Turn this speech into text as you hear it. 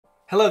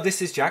Hello,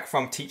 this is Jack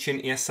from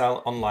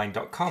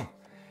teachingeslonline.com.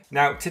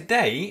 Now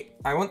today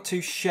I want to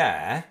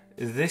share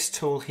this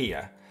tool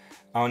here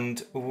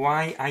and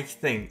why I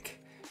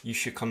think you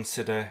should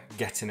consider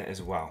getting it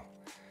as well.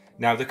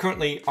 Now they're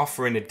currently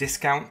offering a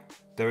discount.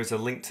 There is a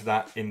link to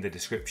that in the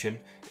description.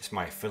 It's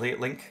my affiliate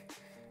link.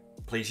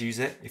 Please use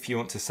it if you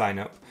want to sign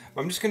up.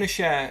 But I'm just going to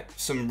share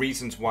some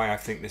reasons why I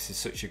think this is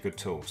such a good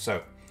tool.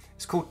 So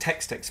it's called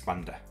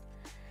Textexpander.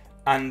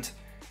 And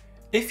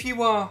if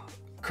you are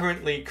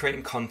currently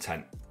creating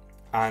content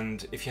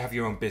and if you have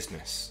your own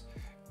business,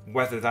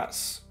 whether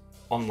that's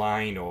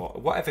online or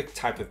whatever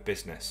type of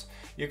business,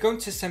 you're going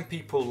to send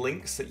people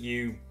links that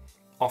you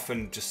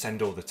often just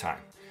send all the time.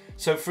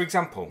 So for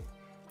example,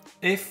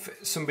 if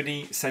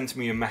somebody sends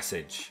me a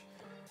message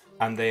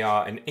and they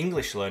are an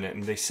English learner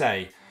and they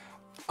say,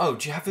 oh,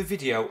 do you have a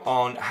video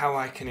on how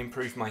I can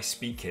improve my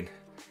speaking?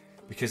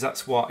 Because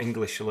that's what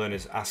English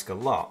learners ask a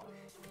lot.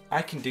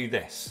 I can do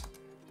this.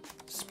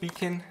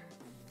 Speaking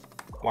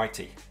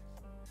YT.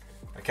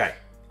 Okay,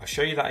 I'll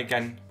show you that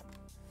again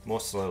more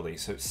slowly.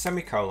 So it's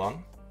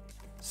semicolon,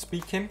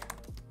 speaking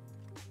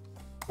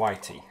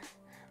YT,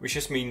 which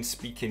just means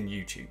speaking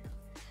YouTube.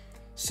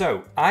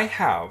 So I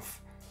have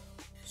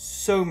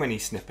so many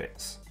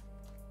snippets.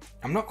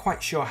 I'm not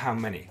quite sure how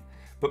many,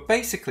 but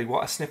basically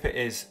what a snippet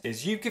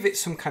is you give it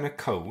some kind of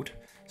code.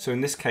 So in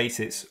this case,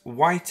 it's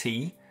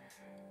YT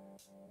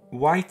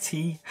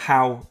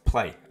how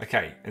play.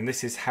 Okay, and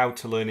this is how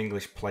to learn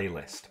English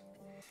playlist.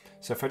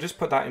 So if I just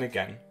put that in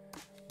again,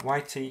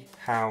 YT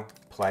how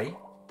play,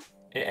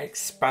 it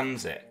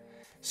expands it.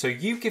 So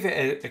you give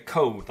it a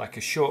code, like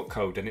a short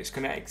code, and it's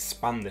going to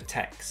expand the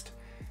text.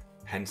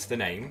 Hence the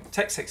name,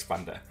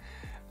 Textexpander.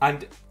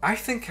 And I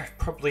think I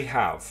probably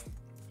have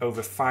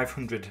over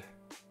 500,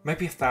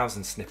 maybe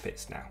 1,000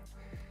 snippets now.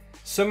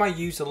 Some I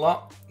use a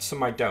lot,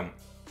 some I don't.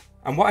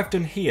 And what I've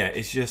done here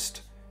is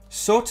just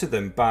sorted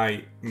them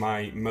by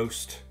my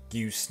most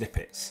used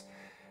snippets.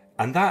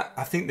 And that,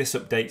 I think this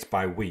updates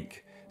by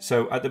week.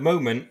 So at the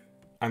moment,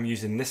 I'm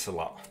using this a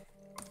lot.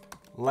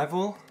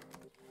 Level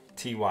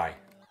TY,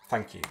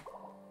 thank you.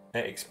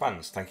 It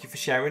expands, thank you for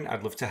sharing,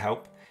 I'd love to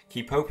help.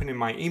 Keep opening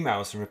my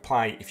emails and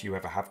reply if you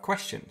ever have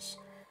questions.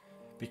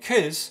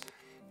 Because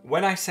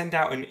when I send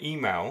out an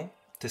email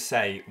to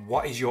say,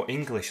 what is your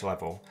English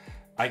level?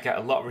 I get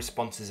a lot of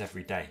responses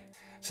every day.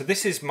 So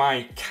this is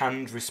my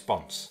canned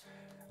response.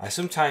 I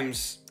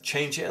sometimes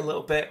change it a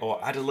little bit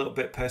or add a little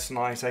bit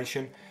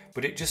personalization,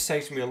 but it just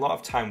saves me a lot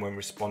of time when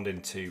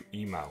responding to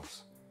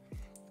emails.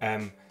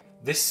 I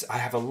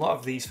have a lot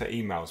of these for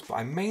emails, but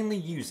I mainly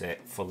use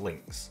it for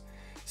links.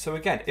 So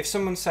again, if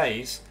someone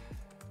says,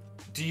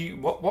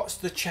 what's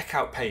the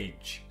checkout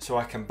page so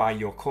I can buy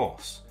your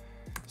course?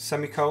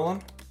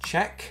 Semicolon,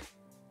 check,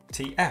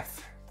 TFP.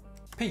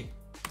 And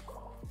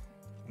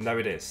there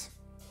it is.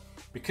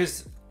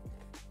 Because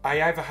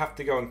I either have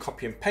to go and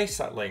copy and paste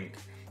that link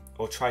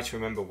or try to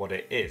remember what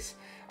it is.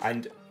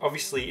 And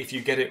obviously, if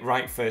you get it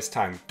right first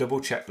time,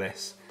 double check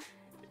this.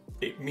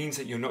 It means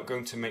that you're not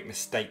going to make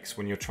mistakes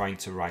when you're trying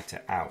to write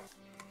it out.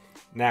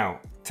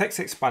 Now,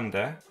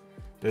 Textexpander,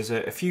 there's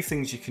a few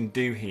things you can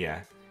do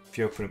here if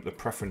you open up the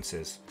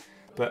preferences.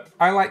 But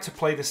I like to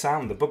play the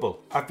sound, the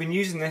bubble. I've been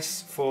using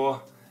this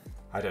for,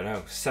 I don't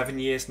know, 7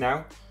 years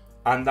now.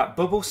 And that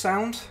bubble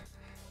sound,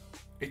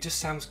 it just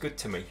sounds good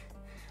to me.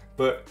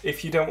 But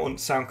if you don't want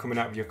sound coming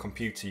out of your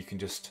computer, you can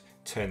just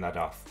turn that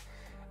off.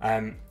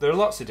 There are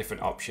lots of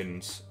different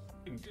options.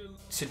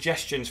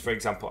 Suggestions, for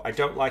example, I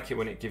don't like it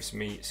when it gives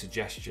me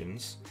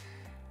suggestions.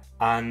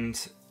 And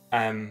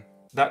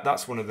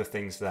that's one of the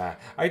things there.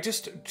 I'll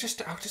just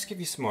give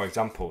you some more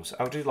examples.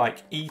 I'll do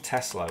like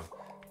eTeslo.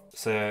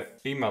 It's an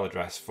email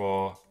address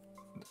for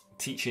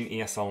Teaching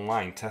ES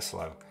Online,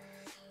 Teslo.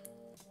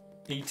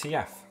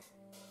 ETF,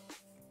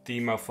 the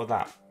email for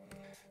that.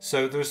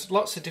 So there's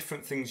lots of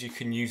different things you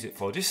can use it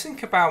for. Just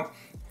think about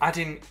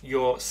adding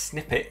your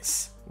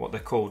snippets, what they're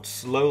called,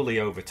 slowly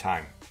over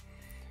time.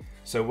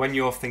 So when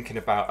you're thinking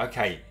about,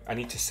 okay, I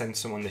need to send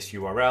someone this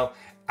URL,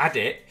 add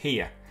it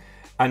here.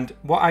 And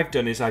what I've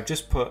done is I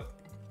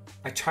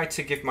tried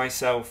to give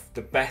myself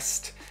the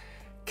best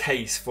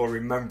case for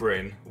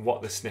remembering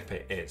what the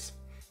snippet is.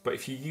 But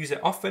if you use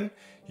it often,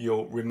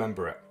 you'll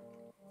remember it.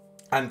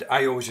 And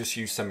I always just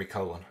use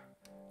semicolon.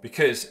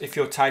 Because if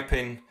you're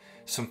typing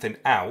something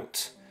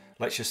out,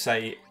 let's just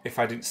say, if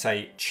I didn't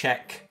say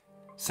check,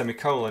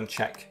 semicolon,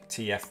 check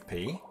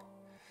TFP.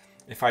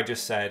 If I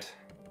just said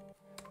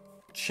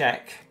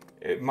check,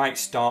 it might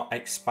start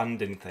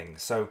expanding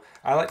things. So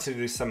I like to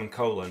do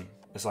semicolon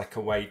as like a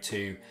way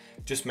to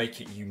just make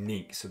it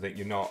unique so that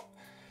you're not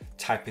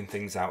typing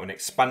things out and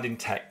expanding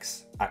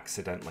text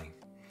accidentally.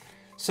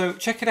 So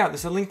check it out.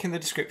 There's a link in the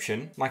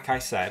description. Like I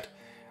said,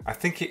 I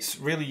think it's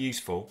really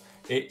useful.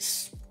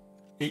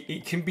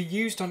 It can be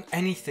used on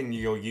anything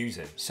you're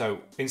using.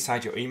 So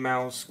inside your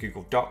emails,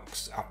 Google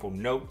Docs, Apple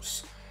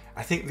Notes.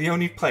 I think the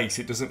only place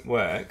it doesn't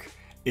work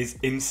is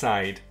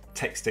inside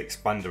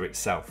Textexpander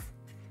itself,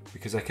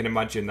 because I can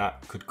imagine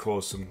that could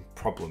cause some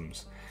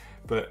problems.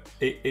 but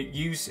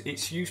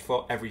it's used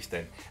for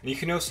everything. And you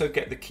can also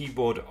get the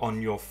keyboard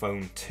on your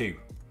phone too.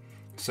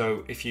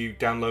 So if you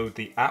download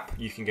the app,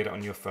 you can get it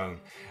on your phone.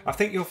 I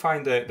think you'll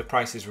find that the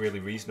price is really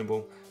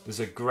reasonable. There's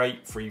a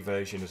great free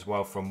version as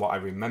well from what I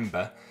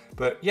remember.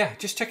 But yeah,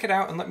 just check it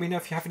out and let me know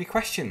if you have any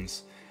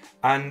questions.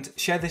 And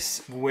share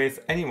this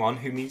with anyone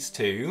who needs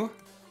to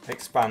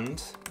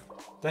expand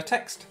their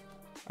text.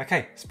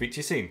 Okay, speak to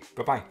you soon.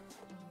 Bye-bye.